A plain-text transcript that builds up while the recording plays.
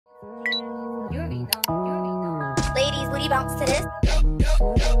Ladies, booty bounce to this.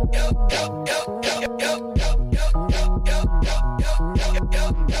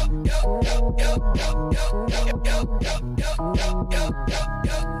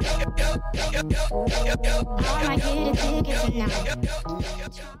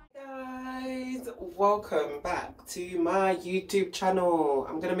 Guys, welcome back to my YouTube channel.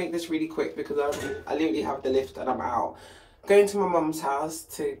 I'm gonna make this really quick because I literally have the lift and I'm out. Going to my mum's house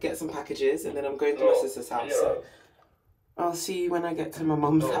to get some packages, and then I'm going to my sister's house. So I'll see you when I get to my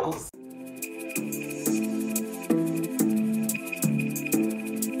mum's house.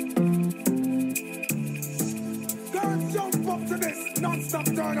 Girls, jump up to this non-stop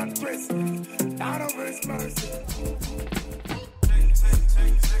turn and twist. Out of His mercy.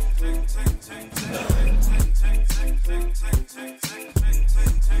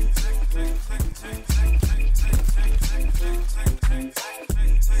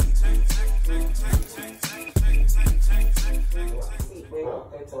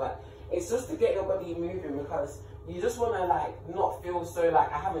 It's just to get your body moving because you just want to like not feel so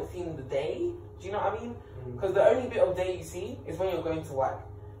like I haven't seen the day. Do you know what I mean? Because the only bit of day you see is when you're going to work,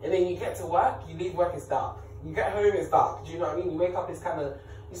 and then you get to work, you leave work, it's dark. You get home, it's dark. Do you know what I mean? You wake up, it's kind of,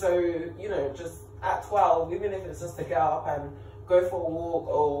 so you know, just at 12, even if it's just to get up and go for a walk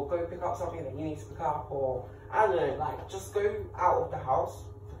or go pick up something that you need to pick up, or I don't know, like just go out of the house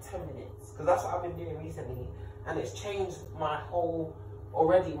for 10 minutes, because that's what I've been doing recently, and it's changed my whole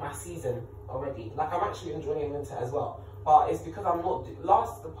my season already. Like I'm actually enjoying winter as well, but it's because I'm not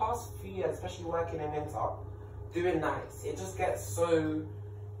the past few years, especially working in winter, doing nights, it just gets so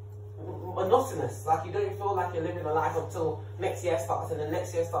monotonous. Like you don't feel like you're living a life until next year starts, and then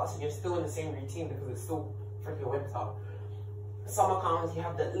next year starts and you're still in the same routine because it's still freaking winter. Summer comes, you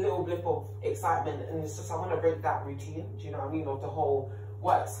have that little blip of excitement, and it's just I want to break that routine. Do you know what I mean? Of the whole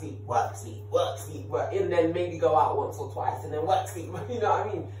work, sleep, work, sleep, work, sleep, work, and then maybe go out once or twice, and then work, sleep. You know what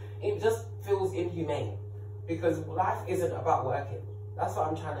I mean? It just feels inhumane because life isn't about working. That's what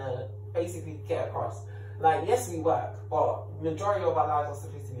I'm trying to basically get across. Like, yes, we work, but majority of our lives are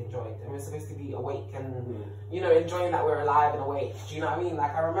supposed to be enjoyed, and we're supposed to be awake and, you know, enjoying that we're alive and awake. Do you know what I mean?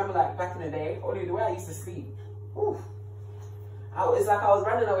 Like, I remember, like, back in the day, only the way I used to sleep, oof. It's like I was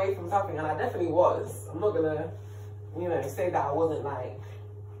running away from something, and I definitely was. I'm not gonna, you know, say that I wasn't, like,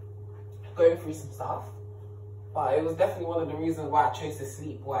 going through some stuff, but it was definitely one of the reasons why I chose to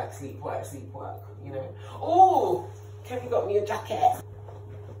sleep, work, sleep, work, sleep, work, you know. Oh, Kevin got me a jacket.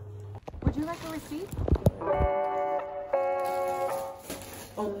 Would you like a receipt?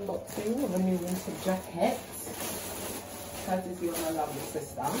 Unboxing of a new winter jacket, courtesy of my lovely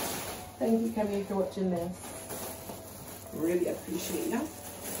sister. Thank you, Kevin, if you're watching this. Really appreciate you.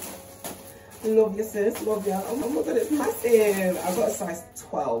 Love you, sis. Love you. Oh my god, it's massive. I got a size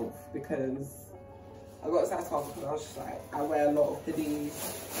 12 because I was just like, I wear a lot of hoodies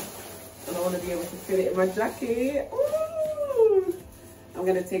and I want to be able to fit it in my jacket. Ooh. I'm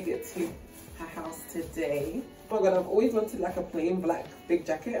gonna take it to her house today. Oh my god, I've always wanted like a plain black big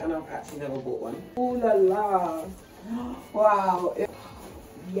jacket, and I've actually never bought one. Ooh la la. Wow. Yeah.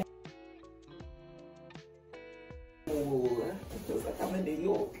 Ooh, it feels like I'm in New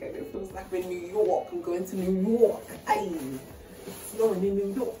York. It feels like I'm in New York. I'm going to New York. Ay, it's snowing in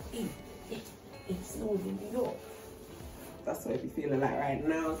New York. It's snowing in New York. That's what I be feeling like right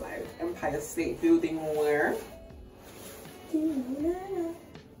now. It's like Empire State Building wear.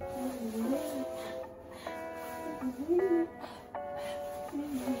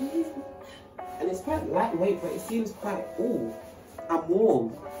 And it's quite lightweight, but it seems quite, ooh, I'm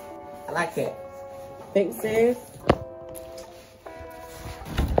warm. I like it. Thanks, sis.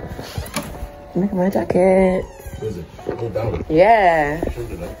 Look at my jacket. Is it? Go down. Yeah.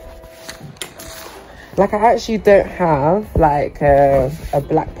 Like I actually don't have like a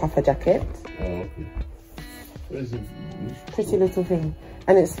black puffer jacket. Oh, okay. Where is it? Pretty little thing,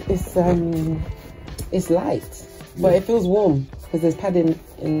 and it's light, but it feels warm because there's padding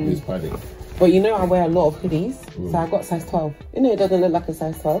in. There's padding. But you know I wear a lot of hoodies, so I got size 12. You know it doesn't look like a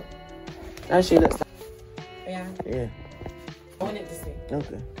size 12. Actually, it looks like. Yeah. Yeah. I want it to see.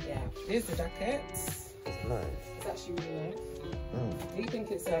 Okay. Yeah. Here's the jacket. It's nice. It's actually really nice. Oh. Do you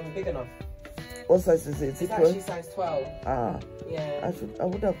think it's big enough? What size is it? It's actually size 12. Ah. Yeah. I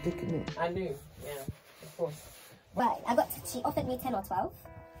would have taken it. I knew. Yeah. Of course. But she offered me 10 or 12,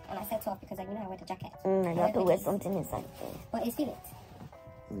 and I said 12 because I wear the jacket. I have to wear something inside. But it's feel it.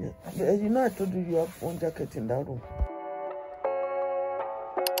 Yeah. You know, I told you have one jacket in that room.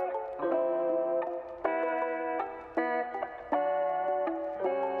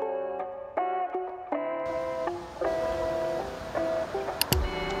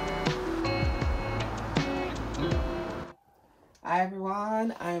 Hi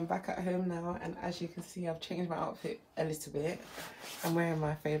everyone, I'm back at home now, and as you can see, I've changed my outfit a little bit. I'm wearing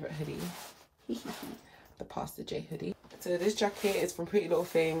my favourite hoodie, the Pastor J hoodie. So this jacket is from Pretty Little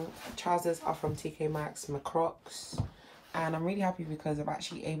Thing, trousers are from TK Maxx, my Crocs, and I'm really happy because I'm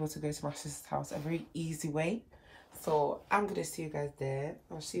actually able to go to my sister's house a very easy way. So I'm going to see you guys there.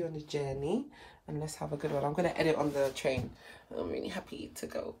 I'll see you on the journey, and let's have a good one. I'm going to edit on the train. I'm really happy to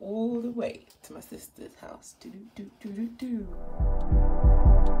go all the way to my sister's house.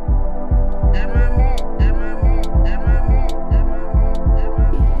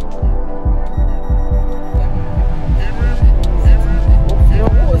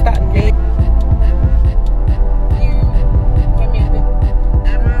 What was that name?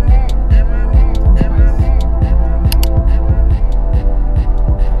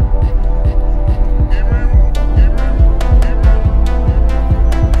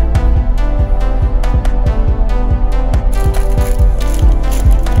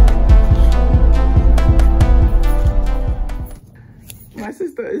 My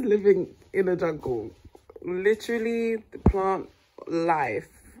sister is living in a jungle. Literally the plant life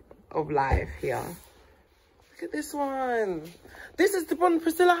of life here. Look at this one. This is the one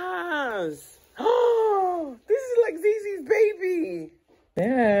Priscilla has. Oh, this is like Zizi's baby.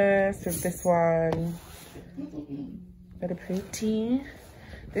 Yes, with this one. Very pretty.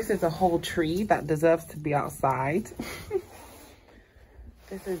 This is a whole tree that deserves to be outside.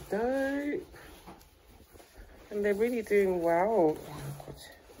 This is dope. And they're really doing well. Oh God.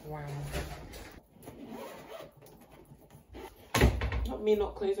 Wow. Not me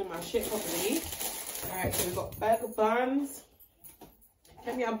not closing my shit properly. Alright, so we've got burger buns.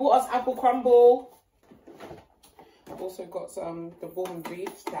 I bought us apple crumble. I've also got some the bourbon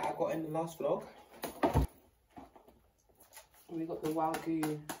beef that I got in the last vlog. And we got the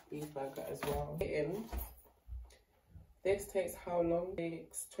Wagyu beef burger as well. This takes how long? It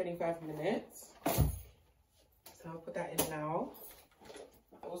takes 25 minutes. So I'll put that in now.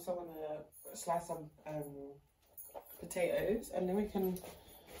 I also want to slice some potatoes, and then we can,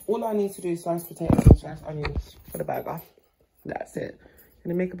 all I need to do is slice potatoes and slice onions for the burger. That's it.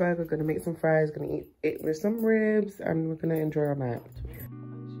 Gonna make a burger, gonna make some fries, gonna eat it with some ribs, and we're gonna enjoy our night.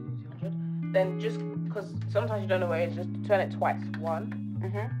 Then just, because sometimes you don't know where it is, just turn it twice. 1,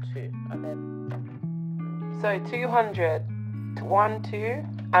 2, and then. So 200, 1, 2,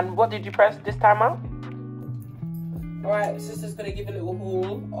 and what did you press this time out? Alright, sister's gonna give a little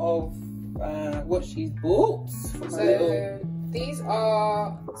haul of what she's bought. So these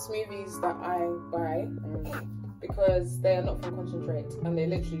are smoothies that I buy because they're not from concentrate, and they're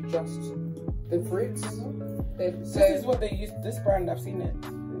literally just the fruits. This is what they use, this brand, I've seen it.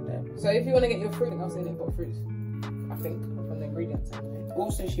 So if you want to get your fruit, I've seen it got fruits, I think, from the ingredients.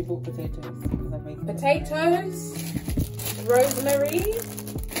 Also, she bought potatoes because I made potatoes, rosemary,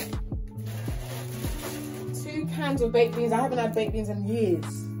 2 cans of baked beans. I haven't had baked beans in years.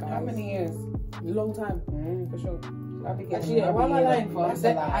 How many years? A long time, for sure. Actually, why am I lying for?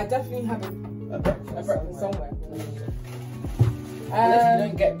 I definitely have a breakfast somewhere. Unless you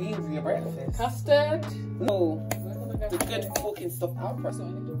don't get beans in your breakfast. Custard. No. The good cooking stuff.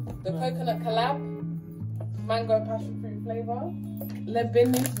 The coconut collab. Mango passion fruit flavour.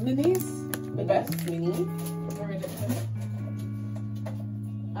 Lebanese minis. The best mini. Very different.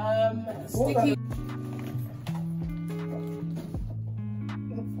 Sticky.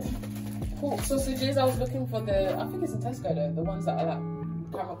 Pork sausages. I was looking for the, I think it's in Tesco though, the ones that are like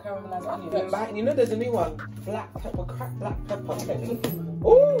caramelized onions. You know, there's a new one, black pepper, cracked black pepper.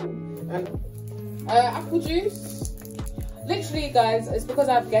 Ooh, and apple juice. Literally, guys, it's because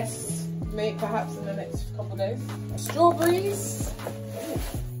I have guests, perhaps in the next couple of days. Strawberries,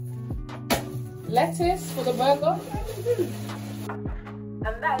 lettuce for the burger,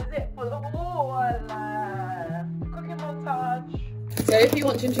 and that is it for the whole cooking montage. So if you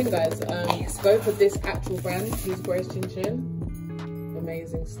want chin chin, guys, go for this actual brand. Use Grace Chin Chin.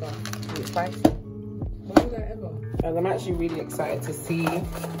 Amazing stuff. it's spicy. Why would I ever? And I'm actually really excited to see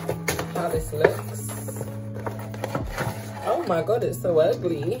how this looks. Oh my God, it's so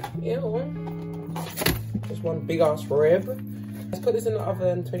ugly. Ew. Just one big ass rib. Let's put this in the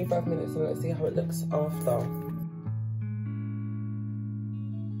oven 25 minutes and let's see how it looks after.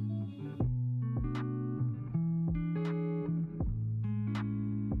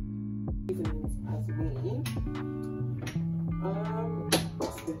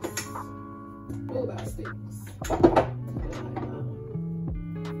 What's this? Oh, that stinks.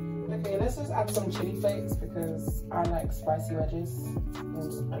 Okay, let's just add some chili flakes because I like spicy wedges.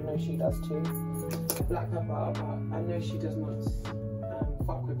 I know she does too. Black pepper, but I know she does not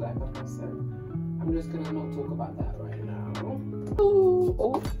fuck with black pepper, so I'm just gonna not talk about that right now. Ooh,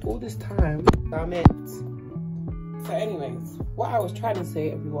 all this time, damn it. So anyways, what I was trying to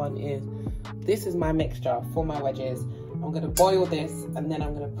say, everyone, is this is my mixture for my wedges. I'm gonna boil this and then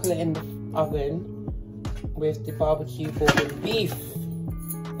I'm gonna put it in the oven with the barbecue bourbon beef.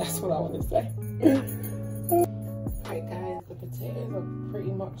 That's what I want to say. Alright guys, the potatoes are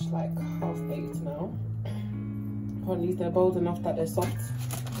pretty much like half baked now. Apparently they're bold enough that they're soft,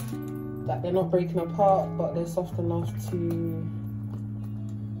 that they're not breaking apart, but they're soft enough to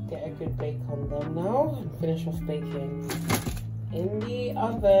get a good bake on them now and finish off baking in the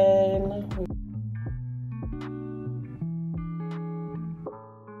oven.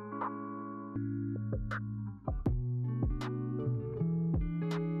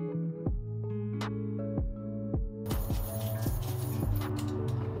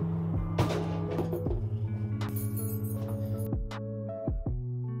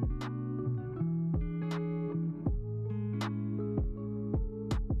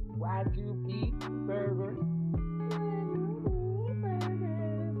 Wagyu beef burger.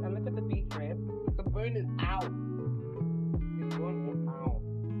 And look at the beef rib. The bone is out. It's going out.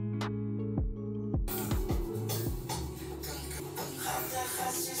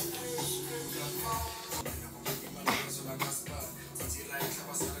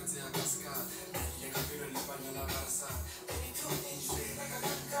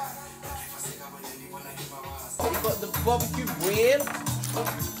 We've got the barbecue rib.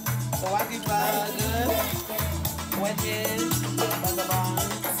 The Wagyu burger, wedges, burger buns.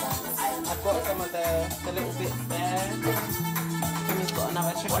 I've got some of the little bits there. Jimmy's got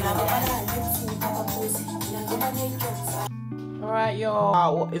another chicken. Alright,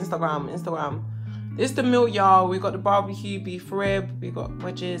 y'all. Instagram. This is the meal, y'all. We got the barbecue beef rib. We got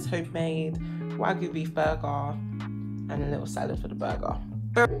wedges, homemade, Wagyu beef burger, and a little salad for the burger.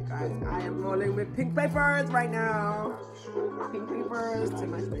 Guys, I am rolling with pink peppers right now. Pink peppers to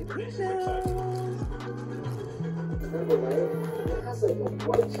my favorite.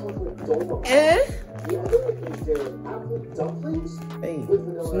 Hey,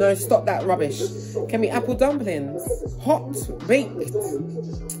 no, stop that rubbish. Can we apple dumplings? Hot, baked.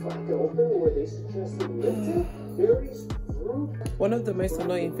 One of the most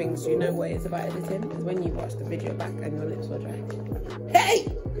annoying things, you know what it is about editing, is when you watch the video back and your lips are dry. Hey!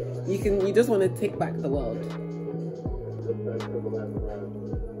 You just want to take back the world.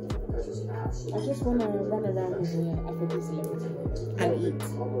 I just want to run around with the African celebrity and eat.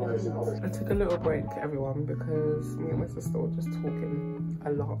 I took a little break, everyone, because me and my sister were just talking a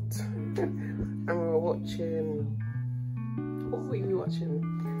lot. And we were watching... What were we watching?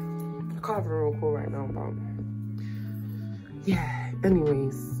 I can't even recall right now, but... yeah,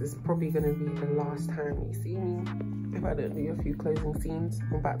 anyways, it's probably going to be the last time you see me. If I don't do a few closing scenes,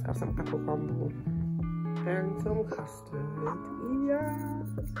 I'm about to have some apple crumble and some custard. Yeah.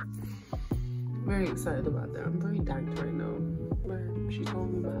 Very excited about that. I'm very danked right now. She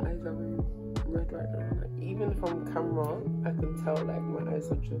told me my eyes are very red right now. Like, even from camera, I can tell like my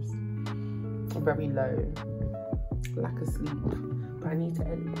eyes are just very low, lack of sleep. But I need to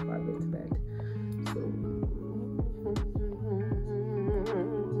edit before I go to bed. So